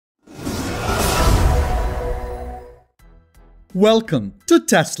Welcome to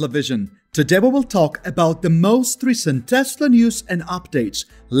Tesla Vision. Today we will talk about the most recent Tesla news and updates.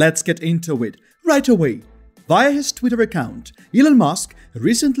 Let's get into it right away. Via his Twitter account, Elon Musk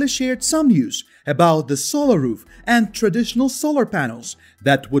recently shared some news about the solar roof and traditional solar panels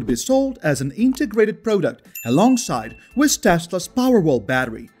that would be sold as an integrated product alongside with Tesla's Powerwall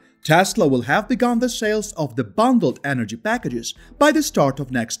battery. Tesla will have begun the sales of the bundled energy packages by the start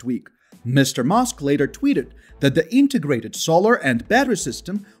of next week. Mr. Musk later tweeted that the integrated solar and battery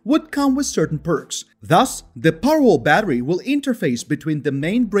system would come with certain perks. Thus, the Powerwall battery will interface between the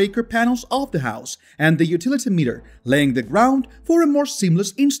main breaker panels of the house and the utility meter, laying the ground for a more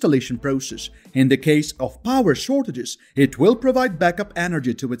seamless installation process. In the case of power shortages, it will provide backup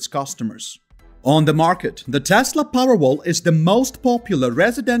energy to its customers. On the market, the Tesla Powerwall is the most popular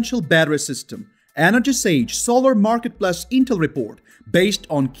residential battery system. Energy Sage Solar Marketplace Intel report, based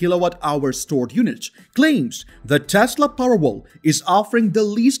on kilowatt-hour stored units, claims the Tesla Powerwall is offering the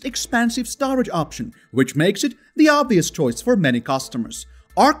least expensive storage option, which makes it the obvious choice for many customers.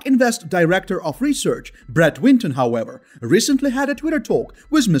 ARK Invest Director of Research Brett Winton, however, recently had a Twitter talk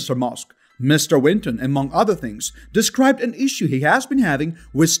with Mr. Musk. Mr. Winton, among other things, described an issue he has been having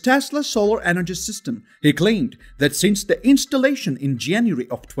with Tesla's solar energy system. He claimed that since the installation in January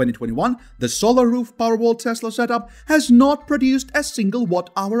of 2021, the solar roof Powerwall Tesla setup has not produced a single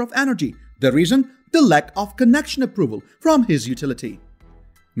watt-hour of energy. The reason? The lack of connection approval from his utility.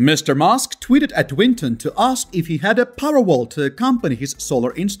 Mr. Musk tweeted at Winton to ask if he had a Powerwall to accompany his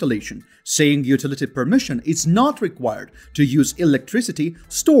solar installation, saying utility permission is not required to use electricity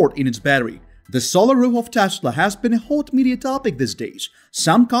stored in its battery. The solar roof of Tesla has been a hot media topic these days.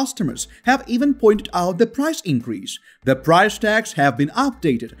 Some customers have even pointed out the price increase. The price tags have been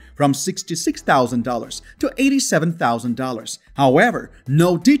updated from $66,000 to $87,000. However,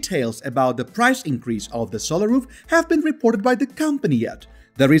 no details about the price increase of the solar roof have been reported by the company yet.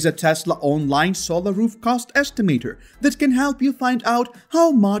 There is a Tesla online solar roof cost estimator that can help you find out how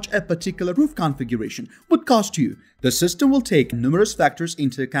much a particular roof configuration would cost you. The system will take numerous factors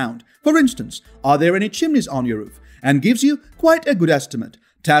into account. For instance, are there any chimneys on your roof? And gives you quite a good estimate.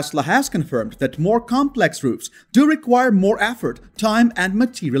 Tesla has confirmed that more complex roofs do require more effort, time, and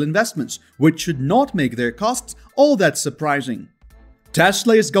material investments, which should not make their costs all that surprising.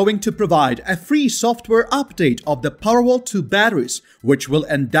 Tesla is going to provide a free software update of the Powerwall 2 batteries, which will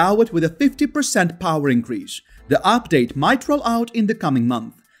endow it with a 50% power increase. The update might roll out in the coming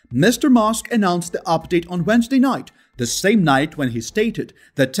month. Mr. Musk announced the update on Wednesday night, the same night when he stated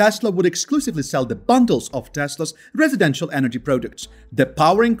that Tesla would exclusively sell the bundles of Tesla's residential energy products. The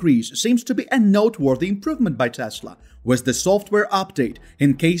power increase seems to be a noteworthy improvement by Tesla. With the software update,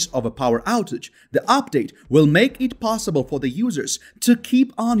 in case of a power outage, the update will make it possible for the users to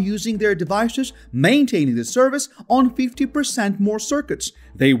keep on using their devices, maintaining the service on 50% more circuits.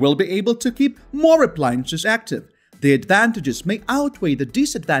 They will be able to keep more appliances active. The advantages may outweigh the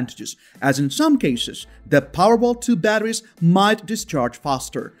disadvantages, as in some cases, the Powerwall 2 batteries might discharge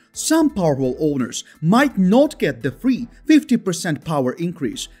faster. Some Powerwall owners might not get the free 50% power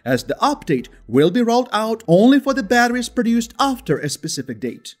increase, as the update will be rolled out only for the batteries produced after a specific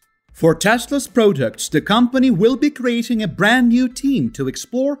date. For Tesla's products, the company will be creating a brand new team to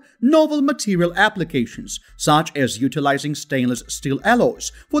explore novel material applications, such as utilizing stainless steel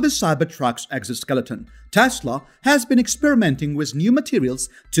alloys for the Cybertruck's exoskeleton. Tesla has been experimenting with new materials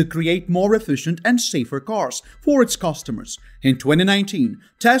to create more efficient and safer cars for its customers. In 2019,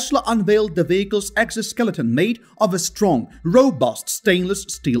 Tesla unveiled the vehicle's exoskeleton made of a strong, robust stainless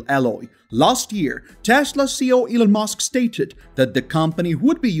steel alloy. Last year, Tesla CEO Elon Musk stated that the company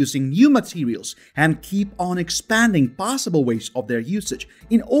would be using new materials and keep on expanding possible ways of their usage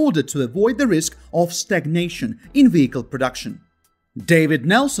in order to avoid the risk of stagnation in vehicle production. David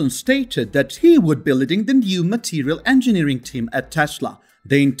Nelson stated that he would be leading the new material engineering team at Tesla.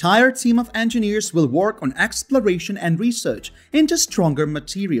 The entire team of engineers will work on exploration and research into stronger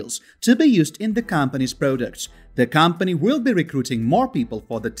materials to be used in the company's products. The company will be recruiting more people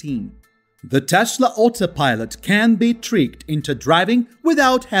for the team. The Tesla Autopilot can be tricked into driving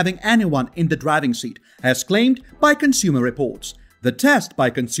without having anyone in the driving seat, as claimed by Consumer Reports. The test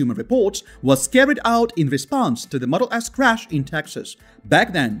by Consumer Reports was carried out in response to the Model S crash in Texas.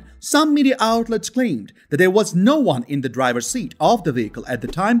 Back then, some media outlets claimed that there was no one in the driver's seat of the vehicle at the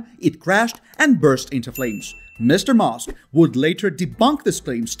time it crashed and burst into flames. Mr. Musk would later debunk this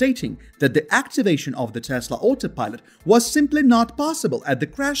claim, stating that the activation of the Tesla Autopilot was simply not possible at the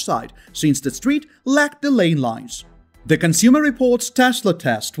crash site since the street lacked the lane lines. The Consumer Reports Tesla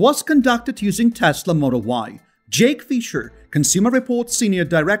test was conducted using Tesla Model Y. Jake Fisher, Consumer Reports Senior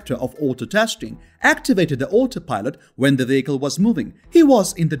Director of Auto Testing, activated the Autopilot when the vehicle was moving. He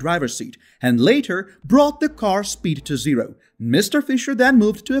was in the driver's seat and later brought the car's speed to 0. Mr. Fisher then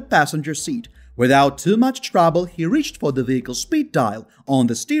moved to a passenger seat. Without too much trouble, he reached for the vehicle's speed dial on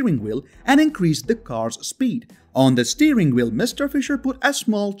the steering wheel and increased the car's speed. On the steering wheel, Mr. Fisher put a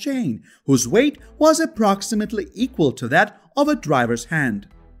small chain, whose weight was approximately equal to that of a driver's hand.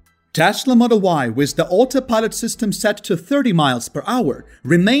 Tesla Model Y, with the autopilot system set to 30 miles per hour,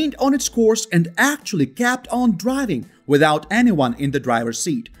 remained on its course and actually kept on driving without anyone in the driver's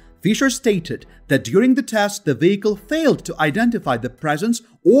seat. Fisher stated that during the test, the vehicle failed to identify the presence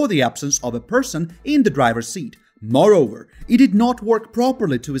or the absence of a person in the driver's seat. Moreover, it did not work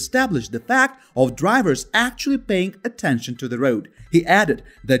properly to establish the fact of drivers actually paying attention to the road. He added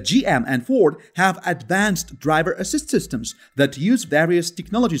that GM and Ford have advanced driver assist systems that use various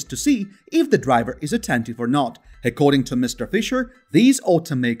technologies to see if the driver is attentive or not. According to Mr. Fisher, these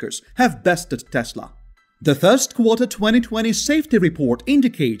automakers have bested Tesla. The first quarter 2020 safety report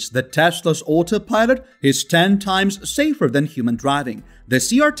indicates that Tesla's Autopilot is 10 times safer than human driving. The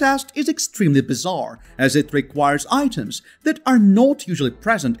CR test is extremely bizarre, as it requires items that are not usually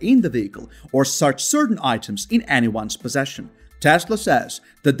present in the vehicle or such certain items in anyone's possession. Tesla says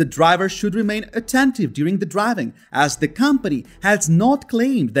that the driver should remain attentive during the driving, as the company has not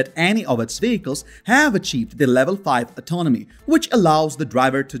claimed that any of its vehicles have achieved the Level 5 autonomy, which allows the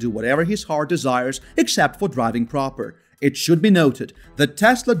driver to do whatever his heart desires except for driving proper. It should be noted that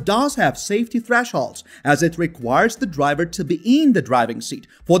Tesla does have safety thresholds, as it requires the driver to be in the driving seat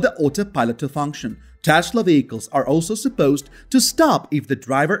for the autopilot to function. Tesla vehicles are also supposed to stop if the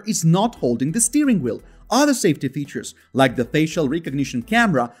driver is not holding the steering wheel. Other safety features, like the facial recognition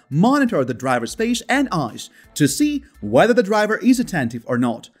camera, monitor the driver's face and eyes to see whether the driver is attentive or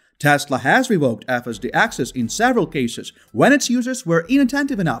not. Tesla has revoked FSD access in several cases when its users were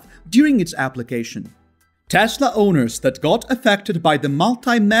inattentive enough during its application. Tesla owners that got affected by the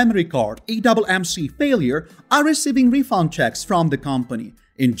multi-memory card eMMC failure are receiving refund checks from the company.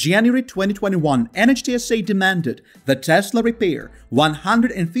 In January 2021, NHTSA demanded that Tesla repair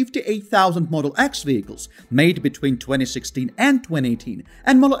 158,000 Model X vehicles made between 2016 and 2018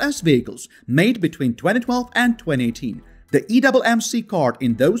 and Model S vehicles made between 2012 and 2018. The eMMC card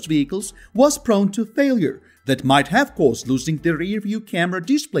in those vehicles was prone to failure that might have caused losing the rear-view camera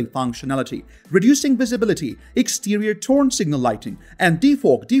display functionality, reducing visibility, exterior turn signal lighting, and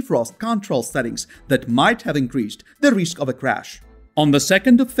defog/defrost control settings that might have increased the risk of a crash. On the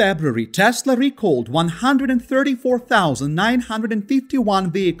 2nd of February, Tesla recalled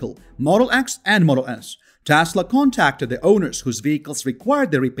 134,951 vehicles, Model X and Model S. Tesla contacted the owners whose vehicles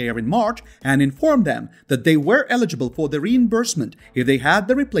required the repair in March and informed them that they were eligible for the reimbursement if they had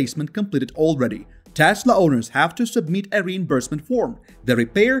the replacement completed already. Tesla owners have to submit a reimbursement form. The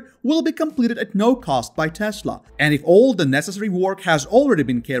repair will be completed at no cost by Tesla, and if all the necessary work has already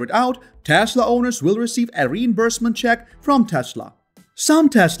been carried out, Tesla owners will receive a reimbursement check from Tesla. Some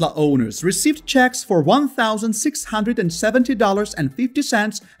Tesla owners received checks for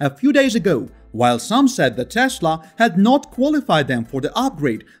 $1,670.50 a few days ago, while some said that Tesla had not qualified them for the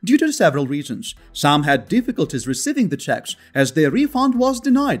upgrade due to several reasons. Some had difficulties receiving the checks as their refund was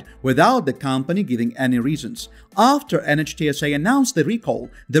denied without the company giving any reasons. After NHTSA announced the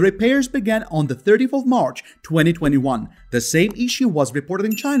recall, the repairs began on the 30th of March 2021. The same issue was reported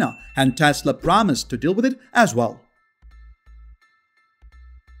in China, and Tesla promised to deal with it as well.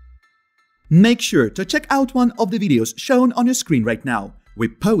 Make sure to check out one of the videos shown on your screen right now. We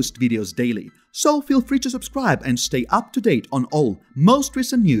post videos daily, so feel free to subscribe and stay up to date on all most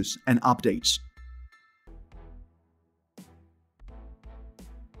recent news and updates.